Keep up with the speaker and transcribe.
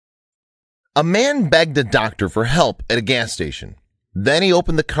A man begged a doctor for help at a gas station. Then he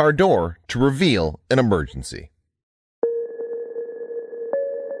opened the car door to reveal an emergency.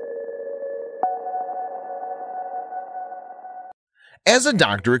 As a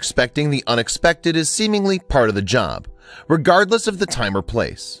doctor, expecting the unexpected is seemingly part of the job, regardless of the time or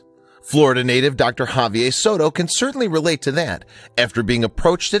place. Florida native Dr. Javier Soto can certainly relate to that after being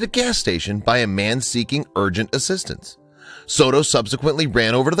approached at a gas station by a man seeking urgent assistance. Soto subsequently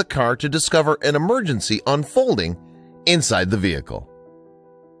ran over to the car to discover an emergency unfolding inside the vehicle.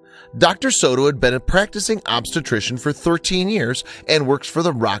 Dr. Soto had been a practicing obstetrician for 13 years and works for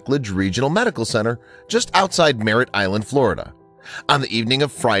the Rockledge Regional Medical Center just outside Merritt Island, Florida. On the evening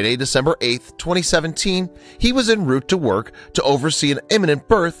of Friday, December 8, 2017, he was en route to work to oversee an imminent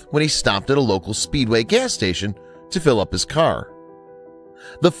birth when he stopped at a local Speedway gas station to fill up his car.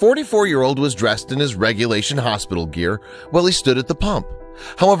 The 44-year-old was dressed in his regulation hospital gear while he stood at the pump.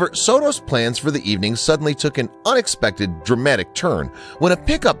 However, Soto's plans for the evening suddenly took an unexpected, dramatic turn when a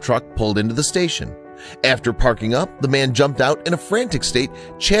pickup truck pulled into the station. After parking up, the man jumped out in a frantic state,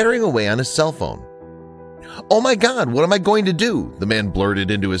 chattering away on his cell phone. "Oh my God, what am I going to do?" the man blurted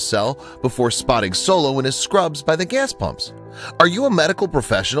into his cell before spotting Solo in his scrubs by the gas pumps. "Are you a medical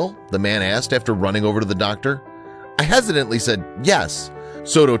professional?" the man asked after running over to the doctor. I hesitantly said yes,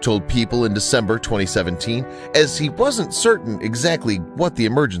 Soto told People in December 2017, as he wasn't certain exactly what the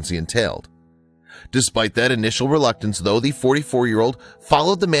emergency entailed. Despite that initial reluctance, though, the 44-year-old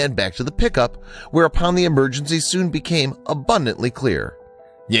followed the man back to the pickup, whereupon the emergency soon became abundantly clear.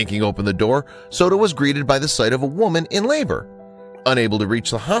 Yanking open the door, Soto was greeted by the sight of a woman in labor. Unable to reach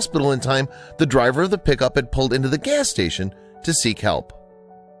the hospital in time, the driver of the pickup had pulled into the gas station to seek help.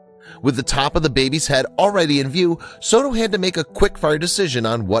 With the top of the baby's head already in view, Soto had to make a quick-fire decision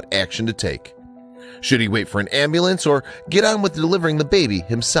on what action to take. Should he wait for an ambulance or get on with delivering the baby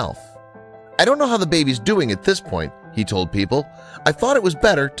himself? "I don't know how the baby's doing at this point," he told People. "I thought it was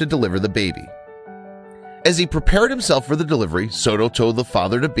better to deliver the baby." As he prepared himself for the delivery, Soto told the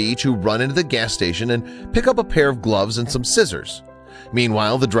father-to-be to run into the gas station and pick up a pair of gloves and some scissors.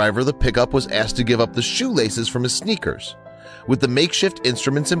 Meanwhile, the driver of the pickup was asked to give up the shoelaces from his sneakers. With the makeshift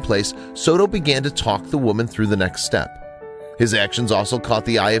instruments in place, Soto began to talk the woman through the next step. His actions also caught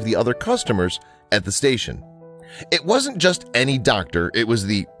the eye of the other customers at the station. "It wasn't just any doctor, it was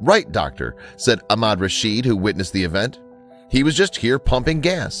the right doctor," said Ahmad Rashid, who witnessed the event. "He was just here pumping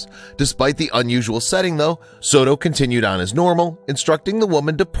gas." Despite the unusual setting, though, Soto continued on as normal, instructing the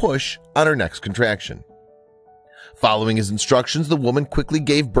woman to push on her next contraction. Following his instructions, the woman quickly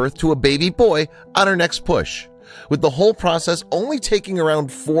gave birth to a baby boy on her next push, with the whole process only taking around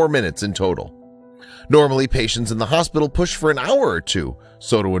 4 minutes in total. "Normally, patients in the hospital push for an hour or two,"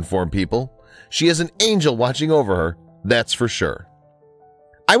 Soto informed People. "She has an angel watching over her, that's for sure."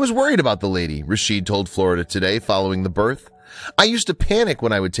 "I was worried about the lady," Rashid told Florida Today following the birth. "I used to panic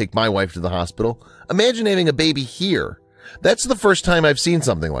when I would take my wife to the hospital. Imagine having a baby here. That's the first time I've seen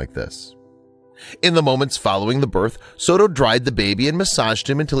something like this." In the moments following the birth, Soto dried the baby and massaged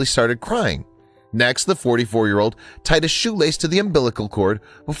him until he started crying. Next, the 44-year-old tied a shoelace to the umbilical cord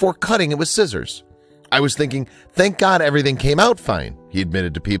before cutting it with scissors. "I was thinking, thank God everything came out fine," he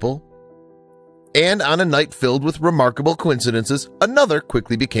admitted to People. And on a night filled with remarkable coincidences, another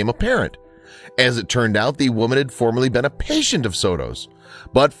quickly became apparent. As it turned out, the woman had formerly been a patient of Soto's,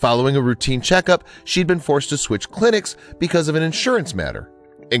 but following a routine checkup, she'd been forced to switch clinics because of an insurance matter.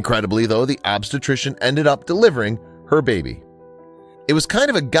 Incredibly, though, the obstetrician ended up delivering her baby. "It was kind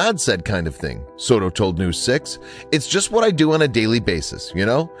of a God said kind of thing," Soto told News 6. "It's just what I do on a daily basis, you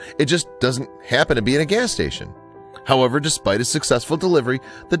know? It just doesn't happen to be in a gas station." However, despite a successful delivery,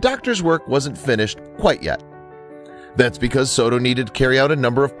 the doctor's work wasn't finished quite yet. That's because Soto needed to carry out a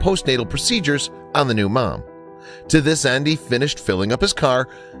number of postnatal procedures on the new mom. To this end, he finished filling up his car,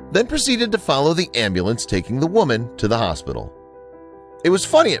 then proceeded to follow the ambulance taking the woman to the hospital. "It was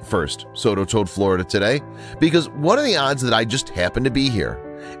funny at first," Soto told Florida Today, "because what are the odds that I just happened to be here?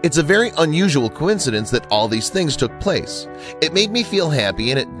 It's a very unusual coincidence that all these things took place. It made me feel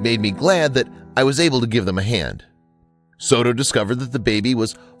happy and it made me glad that I was able to give them a hand." Soto discovered that the baby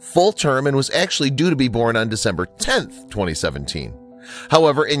was full term and was actually due to be born on December 10th, 2017.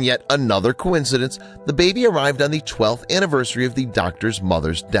 However, in yet another coincidence, the baby arrived on the 12th anniversary of the doctor's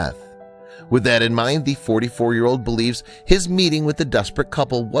mother's death. With that in mind, the 44-year-old believes his meeting with the desperate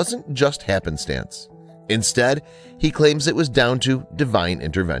couple wasn't just happenstance. Instead, he claims it was down to divine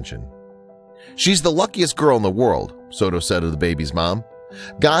intervention. "She's the luckiest girl in the world," Soto said of the baby's mom.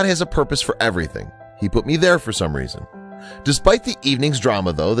 "God has a purpose for everything. He put me there for some reason." Despite the evening's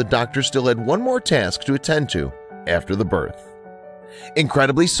drama, though, the doctor still had one more task to attend to after the birth.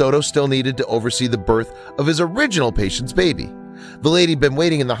 Incredibly, Soto still needed to oversee the birth of his original patient's baby. The lady had been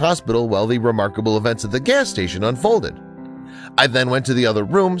waiting in the hospital while the remarkable events at the gas station unfolded. I then went to the other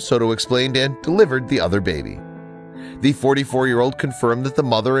room, Soto explained, and delivered the other baby. The 44-year-old confirmed that the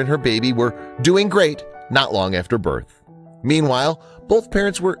mother and her baby were doing great not long after birth. Meanwhile, both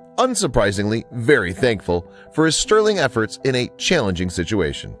parents were unsurprisingly very thankful for his sterling efforts in a challenging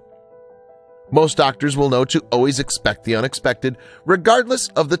situation. Most doctors will know to always expect the unexpected, regardless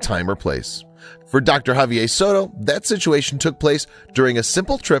of the time or place. For Dr. Javier Soto, that situation took place during a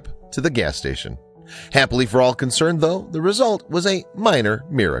simple trip to the gas station. Happily for all concerned, though, the result was a minor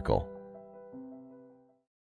miracle.